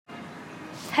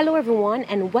Hello, everyone,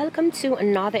 and welcome to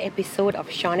another episode of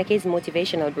Shaunake's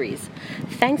Motivational Breeze.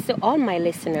 Thanks to all my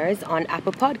listeners on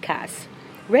Apple Podcasts,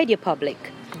 Radio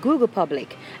Public, Google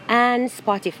Public, and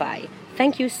Spotify.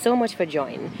 Thank you so much for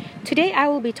joining. Today, I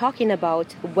will be talking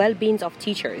about well-being of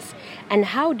teachers and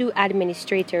how do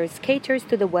administrators cater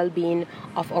to the well-being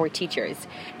of our teachers.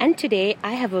 And today,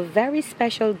 I have a very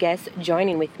special guest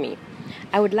joining with me.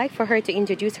 I would like for her to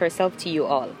introduce herself to you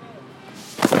all.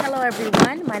 Hello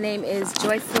everyone, my name is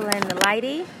Joycelyn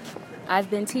Lighty. I've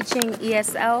been teaching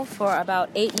ESL for about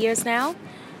 8 years now.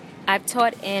 I've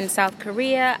taught in South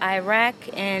Korea, Iraq,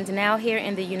 and now here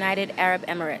in the United Arab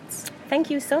Emirates. Thank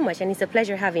you so much, and it's a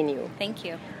pleasure having you. Thank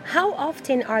you. How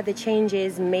often are the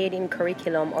changes made in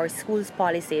curriculum or schools'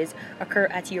 policies occur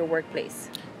at your workplace?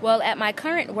 Well, at my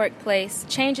current workplace,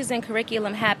 changes in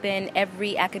curriculum happen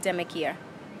every academic year.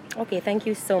 Okay, thank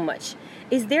you so much.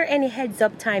 Is there any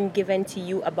heads-up time given to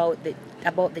you about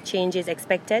the changes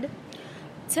expected?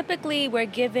 Typically, we're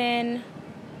given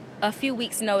a few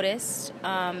weeks' notice,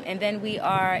 and then we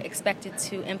are expected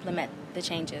to implement the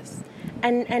changes.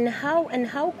 And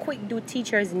how quick do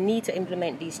teachers need to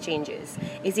implement these changes?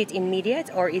 Is it immediate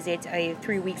or is it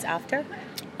 3 weeks after?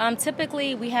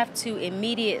 Typically, we have to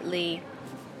immediately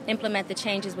implement the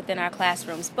changes within our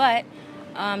classrooms, but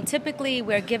typically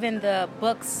we're given the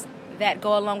books that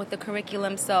go along with the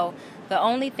curriculum, so the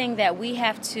only thing that we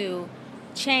have to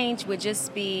change would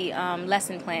just be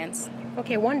lesson plans.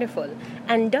 Okay, wonderful.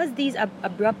 And does these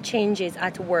abrupt changes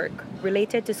at work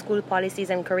related to school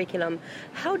policies and curriculum,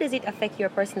 how does it affect your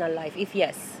personal life, if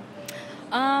yes?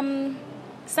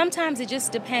 Sometimes it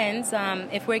just depends.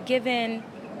 If we're given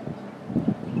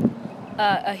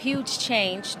a huge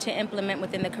change to implement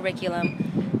within the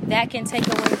curriculum, that can take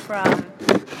away from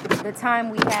the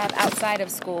time we have outside of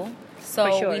school.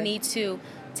 So sure. We need to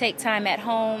take time at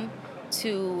home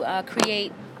to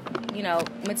create,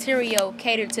 material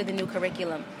catered to the new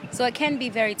curriculum. So it can be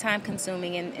very time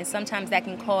consuming, and sometimes that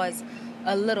can cause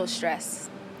a little stress.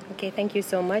 Okay, thank you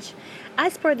so much.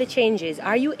 As per the changes,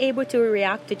 are you able to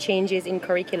react to changes in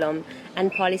curriculum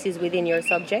and policies within your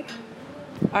subject?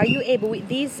 Are you able, with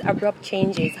these abrupt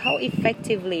changes, how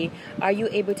effectively are you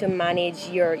able to manage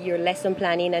your lesson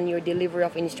planning and your delivery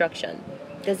of instruction?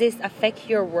 Does this affect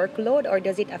your workload or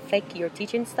does it affect your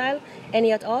teaching style,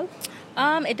 any at all?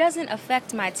 It doesn't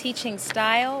affect my teaching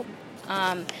style.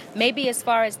 Maybe as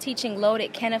far as teaching load,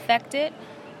 it can affect it.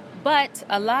 But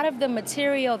a lot of the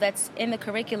material that's in the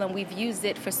curriculum, we've used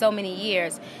it for so many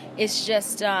years. It's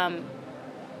just,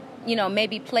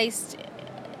 maybe placed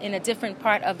in a different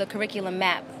part of the curriculum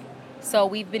map. So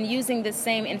we've been using the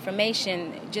same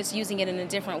information, just using it in a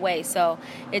different way. So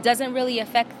it doesn't really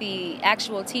affect the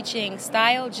actual teaching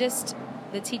style, just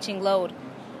the teaching load,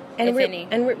 if any.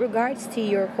 And with regards to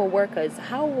your co-workers,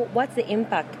 what's the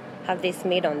impact have this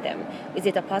made on them? Is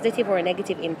it a positive or a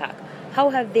negative impact? How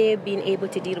have they been able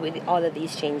to deal with all of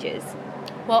these changes?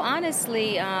 Well,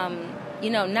 honestly,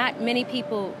 not many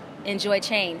people enjoy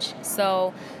change.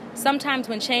 So sometimes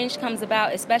when change comes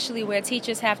about, especially where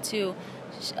teachers have to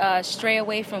stray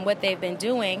away from what they've been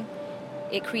doing,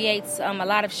 it creates a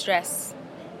lot of stress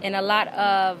and a lot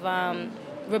of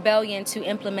rebellion to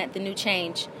implement the new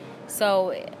change. So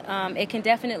it can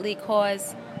definitely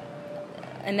cause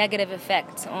a negative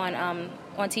effect on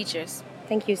teachers.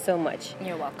 Thank you so much.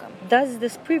 You're welcome. Does the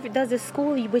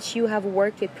school which you have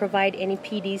worked with provide any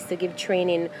PDs to give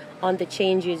training on the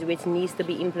changes which needs to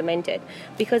be implemented?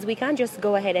 Because we can't just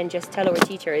go ahead and just tell our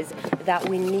teachers that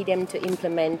we need them to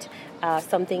implement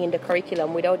something in the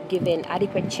curriculum without giving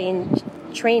adequate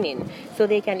training so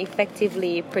they can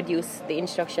effectively produce the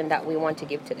instruction that we want to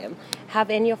give to them. Have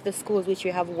any of the schools which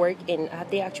you have worked in,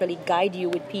 have they actually guide you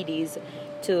with PDs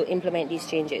to implement these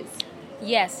changes?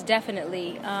 Yes,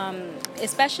 definitely.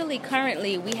 Especially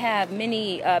currently, we have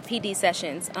many PD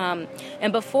sessions.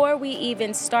 And before we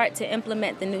even start to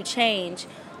implement the new change,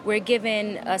 we're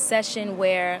given a session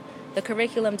where the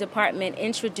curriculum department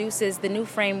introduces the new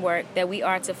framework that we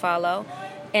are to follow.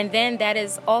 And then that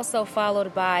is also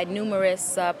followed by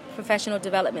numerous professional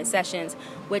development sessions,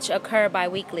 which occur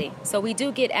bi-weekly. So we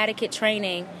do get adequate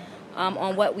training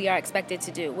on what we are expected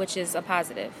to do, which is a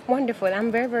positive. Wonderful.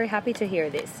 I'm very, very happy to hear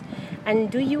this.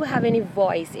 And do you have any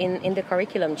voice in the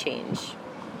curriculum change?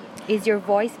 Is your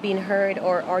voice being heard,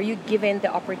 or are you given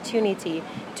the opportunity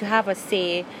to have a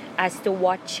say as to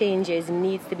what changes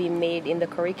needs to be made in the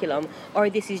curriculum,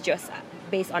 or this is just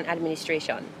based on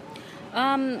administration?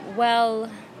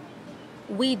 Well,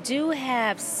 we do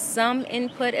have some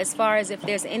input as far as if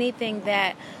there's anything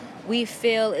that we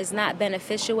feel is not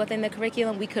beneficial within the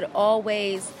curriculum. We could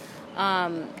always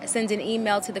send an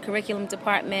email to the curriculum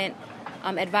department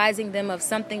advising them of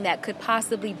something that could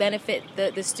possibly benefit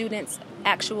the students'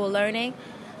 actual learning.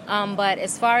 But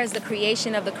as far as the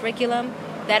creation of the curriculum,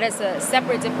 that is a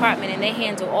separate department, and they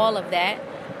handle all of that.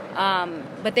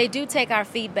 But they do take our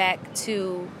feedback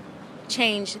to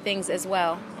change things as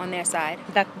well on their side.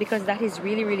 Because that is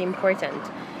really, really important.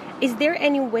 Is there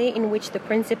any way in which the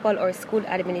principal or school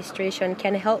administration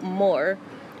can help more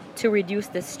to reduce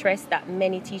the stress that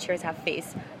many teachers have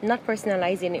faced? Not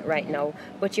personalizing it right now,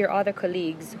 but your other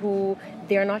colleagues who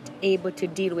they're not able to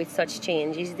deal with such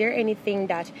change. Is there anything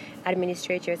that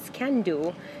administrators can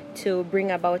do to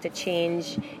bring about a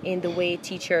change in the way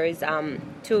teachers,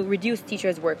 to reduce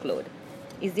teachers' workload?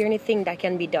 Is there anything that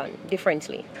can be done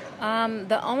differently?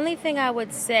 The only thing I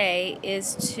would say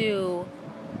is to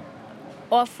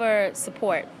offer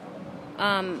support.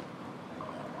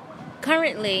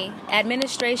 Currently,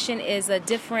 administration is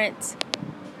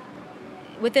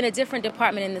within a different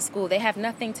department in the school. They have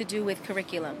nothing to do with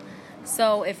curriculum.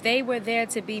 So if they were there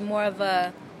to be more of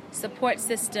a support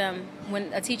system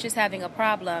when a teacher's having a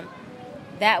problem,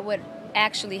 that would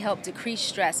actually help decrease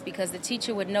stress, because the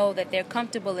teacher would know that they're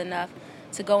comfortable enough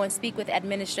to go and speak with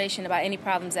administration about any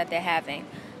problems that they're having.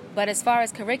 But as far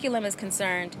as curriculum is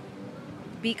concerned,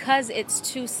 because it's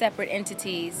two separate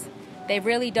entities, they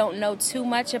really don't know too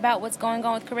much about what's going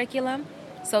on with curriculum.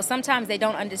 So sometimes they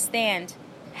don't understand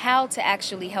how to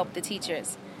actually help the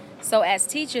teachers. So as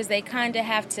teachers, they kind of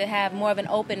have to have more of an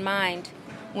open mind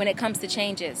when it comes to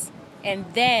changes, and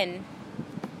then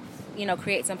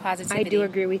create some positivity. I do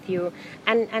agree with you.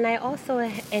 And I also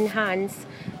enhance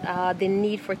the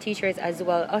need for teachers as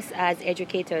well, us as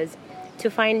educators, to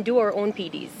do our own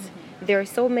PDs. Mm-hmm. There are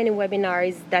so many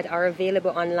webinars that are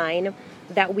available online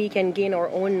that we can gain our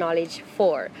own knowledge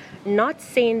for. Not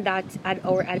saying that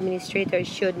our administrators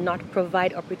should not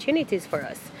provide opportunities for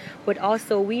us, but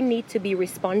also we need to be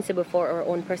responsible for our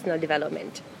own personal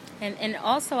development. And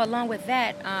also along with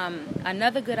that,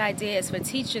 another good idea is for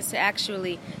teachers to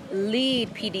actually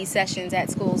lead PD sessions at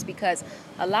schools, because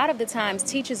a lot of the times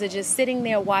teachers are just sitting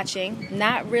there watching,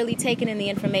 not really taking in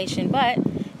the information. But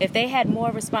if they had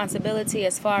more responsibility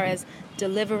as far as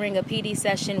delivering a PD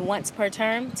session once per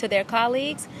term to their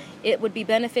colleagues, it would be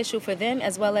beneficial for them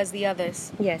as well as the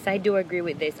others. Yes, I do agree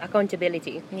with this.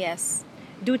 Accountability. Yes.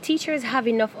 Do teachers have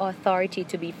enough authority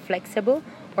to be flexible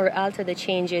or alter the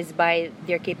changes by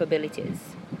their capabilities?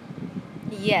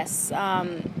 Yes.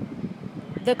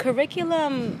 The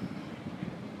curriculum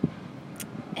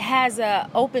has an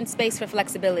open space for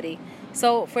flexibility.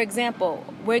 So, for example,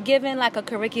 we're given like a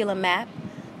curriculum map.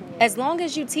 As long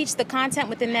as you teach the content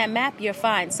within that map, you're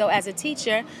fine. So as a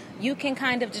teacher, you can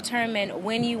kind of determine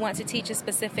when you want to teach a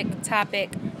specific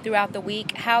topic throughout the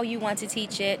week, how you want to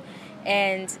teach it,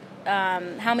 and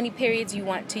how many periods you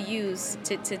want to use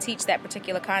to teach that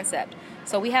particular concept.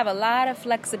 So we have a lot of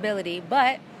flexibility,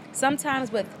 but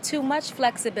sometimes with too much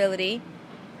flexibility,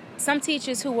 some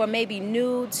teachers who are maybe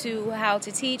new to how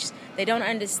to teach, they don't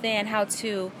understand how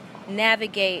to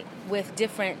navigate with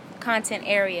different content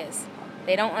areas.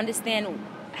 They don't understand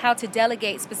how to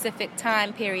delegate specific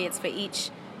time periods for each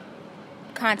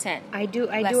content. I do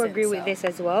agree with this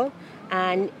as well.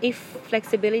 And if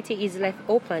flexibility is left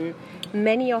open,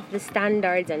 many of the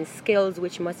standards and skills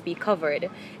which must be covered,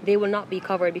 they will not be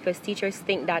covered, because teachers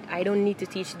think that I don't need to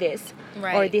teach this,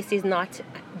 right, or this is not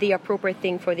the appropriate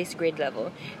thing for this grade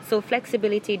level. So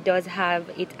flexibility does have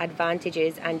its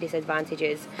advantages and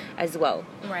disadvantages as well.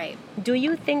 Right. Do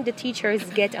you think the teachers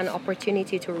get an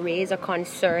opportunity to raise a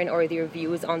concern or their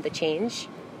views on the change?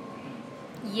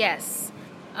 Yes.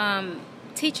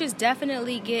 Teachers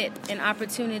definitely get an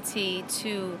opportunity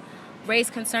to raise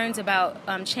concerns about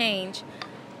change,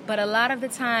 but a lot of the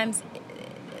times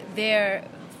their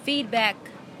feedback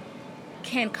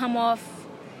can come off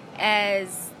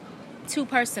as too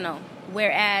personal,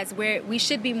 whereas we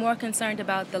should be more concerned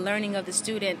about the learning of the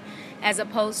student as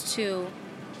opposed to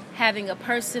having a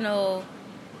personal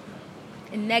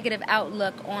negative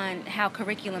outlook on how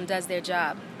curriculum does their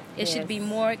job. It should be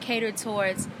more catered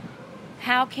towards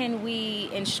how can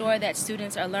we ensure that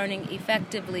students are learning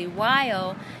effectively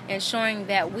while ensuring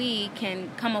that we can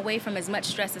come away from as much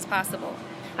stress as possible.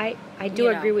 I do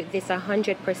agree with this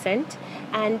 100%.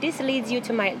 And this leads you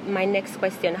to my next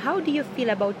question. How do you feel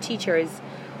about teachers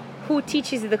who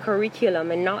teaches the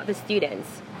curriculum and not the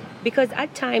students? Because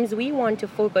at times we want to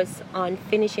focus on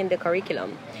finishing the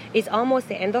curriculum. It's almost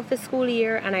the end of the school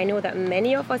year, and I know that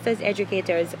many of us as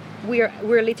educators, we're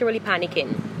literally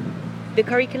panicking. The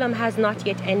curriculum has not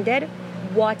yet ended.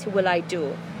 What will I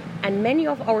do? And many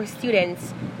of our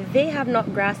students, they have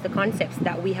not grasped the concepts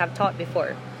that we have taught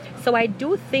before. So I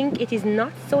do think it is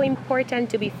not so important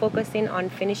to be focusing on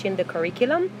finishing the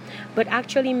curriculum, but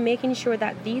actually making sure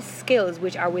that these skills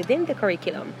which are within the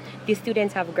curriculum, the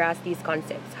students have grasped these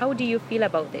concepts. How do you feel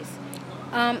about this?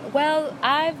 Well,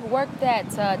 I've worked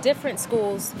at different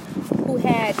schools who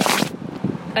had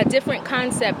a different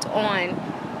concept on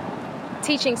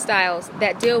teaching styles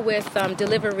that deal with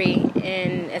delivery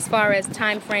in as far as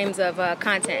time frames of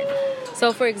content.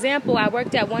 So, for example, I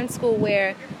worked at one school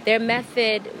where their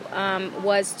method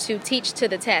was to teach to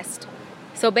the test.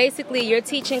 So basically, you're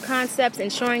teaching concepts,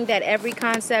 ensuring that every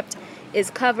concept is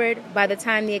covered by the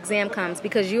time the exam comes,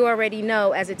 because you already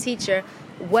know as a teacher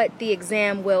what the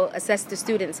exam will assess the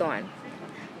students on.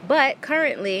 But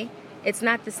currently, it's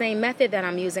not the same method that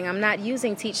I'm using. I'm not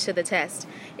using teach to the test.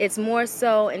 It's more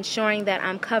so ensuring that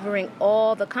I'm covering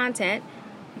all the content,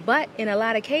 but in a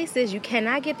lot of cases, you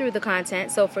cannot get through the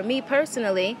content. So for me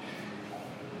personally,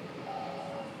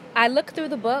 I look through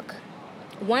the book.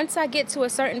 Once I get to a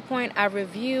certain point, I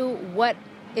review what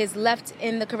is left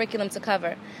in the curriculum to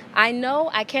cover. I know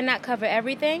I cannot cover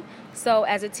everything, so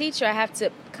as a teacher, I have to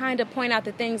kind of point out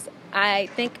the things I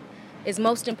think is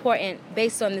most important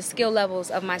based on the skill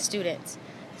levels of my students.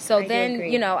 So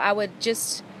I would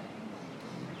just,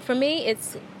 for me,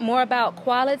 it's more about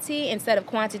quality instead of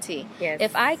quantity. Yes.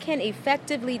 If I can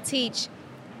effectively teach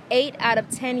 8 out of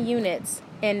 10 units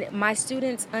and my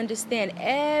students understand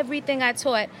everything I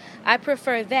taught, I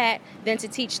prefer that than to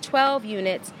teach 12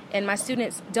 units and my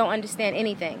students don't understand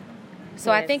anything.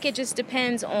 So yes. I think it just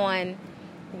depends on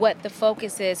what the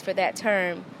focus is for that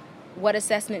term, what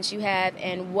assessments you have,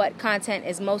 and what content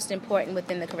is most important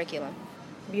within the curriculum.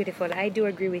 Beautiful. I do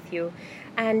agree with you.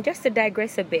 And just to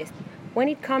digress a bit, when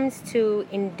it comes to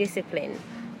indiscipline,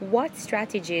 what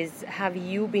strategies have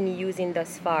you been using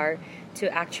thus far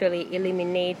to actually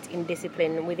eliminate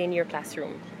indiscipline within your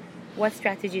classroom? What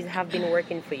strategies have been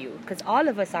working for you? Because all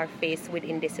of us are faced with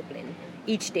indiscipline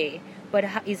each day, but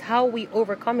is how we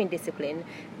overcome indiscipline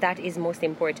that is most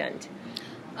important.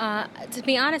 To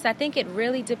be honest, I think it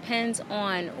really depends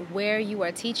on where you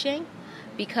are teaching,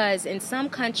 because in some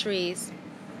countries,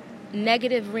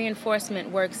 negative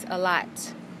reinforcement works a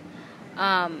lot.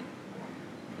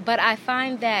 But I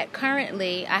find that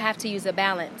currently I have to use a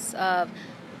balance of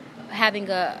having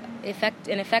an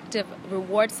effective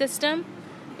reward system,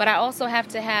 but I also have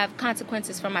to have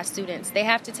consequences for my students. They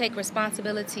have to take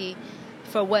responsibility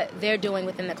for what they're doing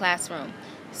within the classroom.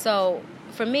 So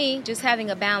for me, just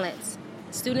having a balance.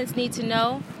 Students need to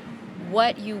know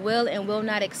what you will and will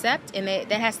not accept, and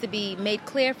that has to be made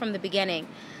clear from the beginning.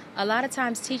 A lot of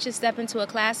times teachers step into a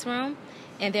classroom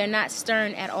and they're not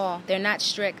stern at all. They're not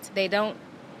strict. They don't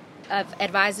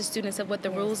advise the students of what the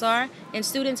rules are, and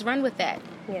students run with that.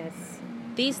 Yes.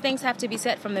 These things have to be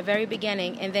set from the very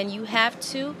beginning, and then you have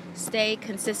to stay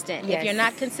consistent. Yes. If you're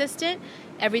not consistent,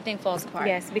 everything falls apart.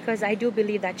 Yes, because I do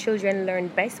believe that children learn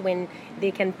best when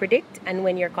they can predict and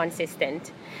when you're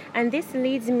consistent. And this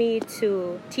leads me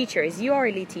to teachers. You are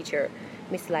a lead teacher,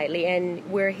 Miss Lightly, and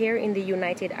we're here in the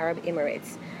United Arab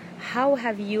Emirates. How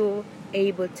have you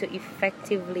able to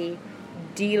effectively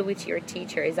deal with your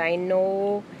teachers? I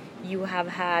know you have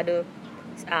had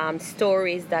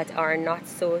stories that are not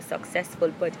so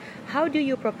successful, but how do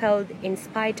you propel in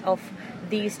spite of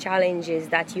these challenges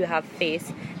that you have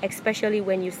faced, especially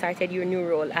when you started your new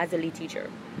role as a lead teacher?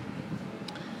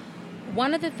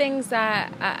 One of the things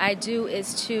I do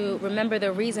is to remember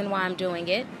the reason why I'm doing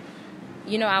it.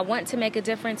 You know, I want to make a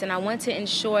difference, and I want to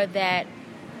ensure that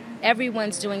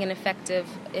everyone's doing an effective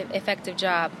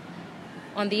job.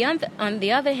 On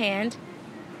the other hand,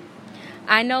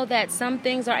 I know that some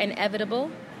things are inevitable,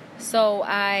 so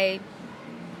I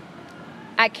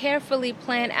carefully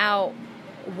plan out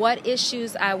what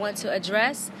issues I want to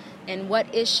address and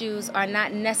what issues are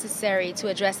not necessary to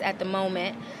address at the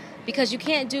moment, because you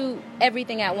can't do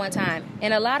everything at one time.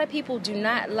 And a lot of people do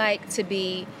not like to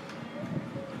be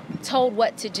told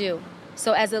what to do.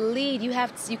 So as a lead, you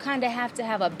kind of have to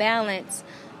have a balance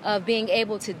of being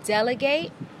able to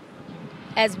delegate,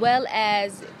 as well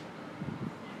as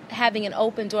having an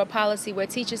open door policy where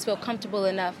teachers feel comfortable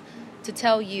enough to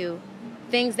tell you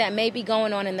things that may be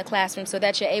going on in the classroom so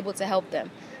that you're able to help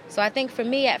them. So I think for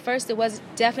me, at first, it was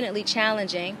definitely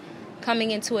challenging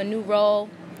coming into a new role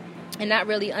and not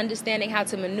really understanding how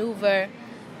to maneuver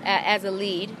as a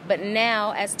lead. But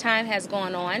now, as time has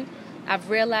gone on, I've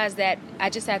realized that I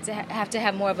just have to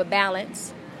have more of a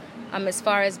balance as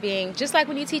far as being, just like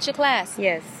when you teach a class.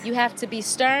 Yes. You have to be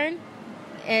stern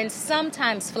and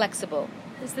sometimes flexible.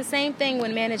 It's the same thing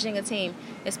when managing a team,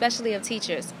 especially of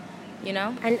teachers, you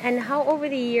know? And how over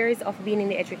the years of being in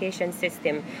the education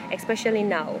system, especially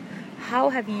now, how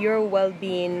have your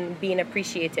well-being been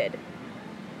appreciated?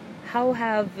 How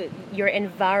have your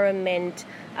environment,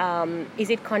 is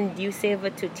it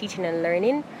conducive to teaching and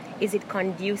learning? Is it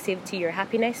conducive to your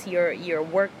happiness, your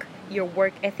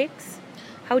work ethics?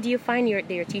 How do you find your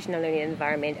teaching and learning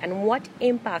environment, and what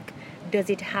impact does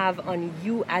it have on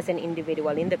you as an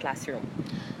individual in the classroom?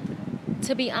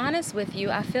 To be honest with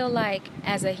you, I feel like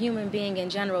as a human being in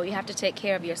general, you have to take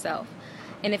care of yourself.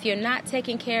 And if you're not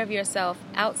taking care of yourself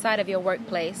outside of your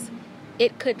workplace,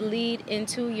 it could lead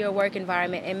into your work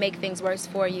environment and make things worse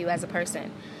for you as a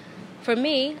person. For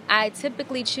me, I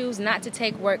typically choose not to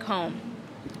take work home.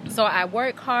 So I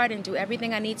work hard and do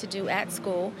everything I need to do at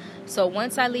school. So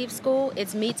once I leave school,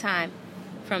 it's me time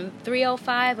from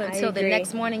 3:05 until the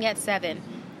next morning at 7.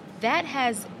 That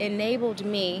has enabled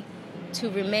me to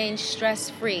remain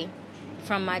stress-free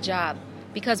from my job.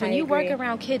 Because when you work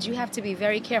around kids, you have to be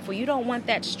very careful. You don't want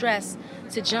that stress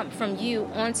to jump from you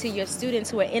onto your students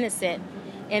who are innocent,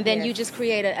 and then you just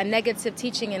create a negative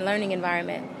teaching and learning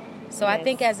environment. So I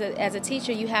think as a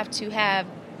teacher, you have to have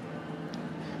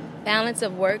balance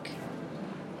of work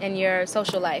and your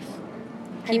social life.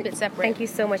 Keep it separate. Thank you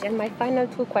so much. And my final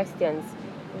 2 questions.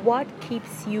 What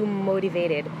keeps you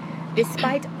motivated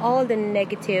despite all the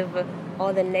negative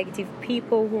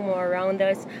people who are around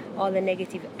us, all the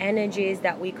negative energies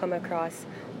that we come across?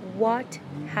 What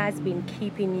has been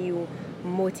keeping you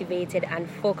motivated and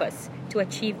focused to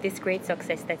achieve this great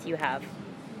success that you have?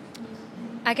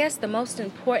 I guess the most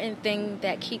important thing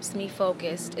that keeps me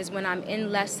focused is when I'm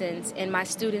in lessons and my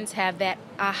students have that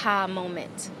aha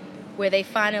moment where they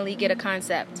finally get a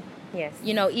concept. Yes.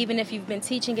 You know, even if you've been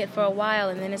teaching it for a while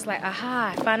and then it's like,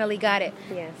 aha, I finally got it.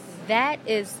 Yes. That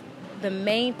is the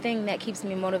main thing that keeps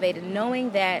me motivated,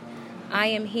 knowing that I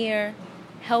am here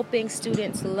helping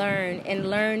students learn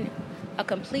a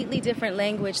completely different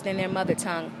language than their mother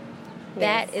tongue. Yes.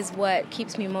 That is what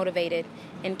keeps me motivated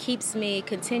and keeps me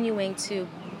continuing to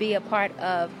be a part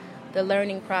of the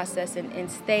learning process and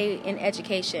stay in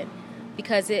education,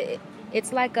 because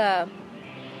it's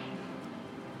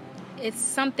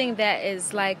something that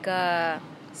is like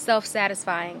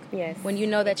self-satisfying. Yes, when you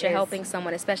know that you're helping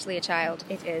someone, especially a child.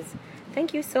 It is.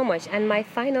 Thank you so much. And my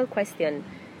final question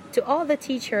to all the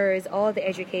teachers, all the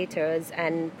educators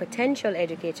and potential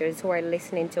educators who are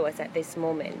listening to us at this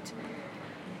moment,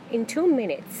 in 2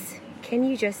 minutes, can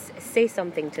you just say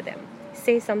something to them?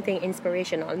 Say something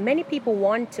inspirational. Many people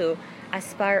want to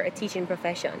aspire a teaching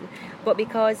profession, but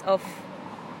because of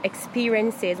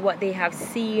experiences, what they have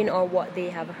seen or what they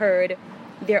have heard,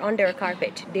 they're under a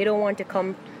carpet. They don't want to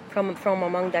come from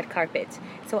among that carpet.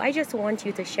 So I just want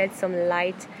you to shed some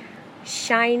light,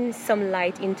 shine some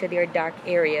light into their dark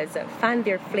areas, fan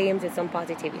their flames with some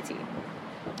positivity.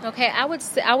 Okay, I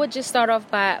would just start off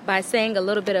by saying a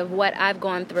little bit of what I've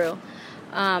gone through.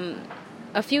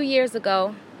 A few years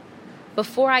ago,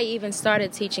 before I even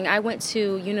started teaching, I went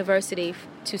to university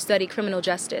to study criminal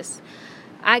justice.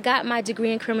 I got my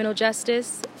degree in criminal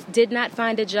justice, did not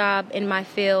find a job in my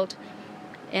field,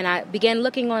 and I began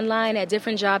looking online at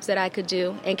different jobs that I could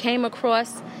do and came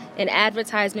across an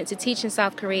advertisement to teach in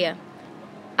South Korea.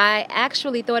 I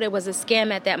actually thought it was a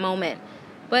scam at that moment,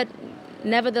 but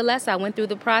nevertheless, I went through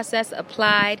the process,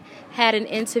 applied, had an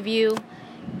interview,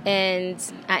 and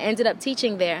I ended up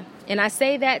teaching there. And I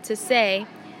say that to say,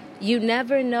 you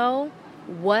never know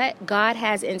what God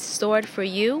has in store for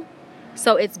you.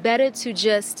 So it's better to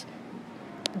just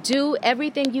do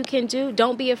everything you can do.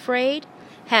 Don't be afraid.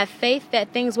 Have faith that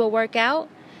things will work out.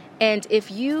 And if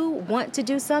you want to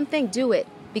do something, do it.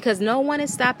 Because no one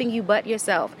is stopping you but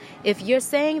yourself. If you're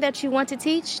saying that you want to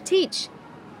teach, teach.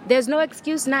 There's no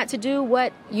excuse not to do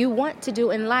what you want to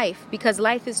do in life, because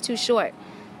life is too short.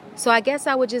 So I guess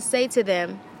I would just say to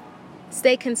them,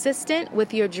 stay consistent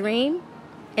with your dream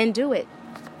and do it.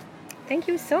 Thank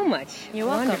you so much. You're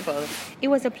welcome. Wonderful. It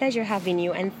was a pleasure having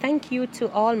you, and thank you to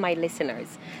all my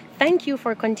listeners. Thank you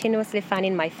for continuously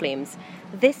fanning my flames.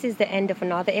 This is the end of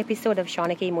another episode of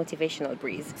Shauna K Motivational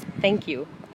Breeze. Thank you.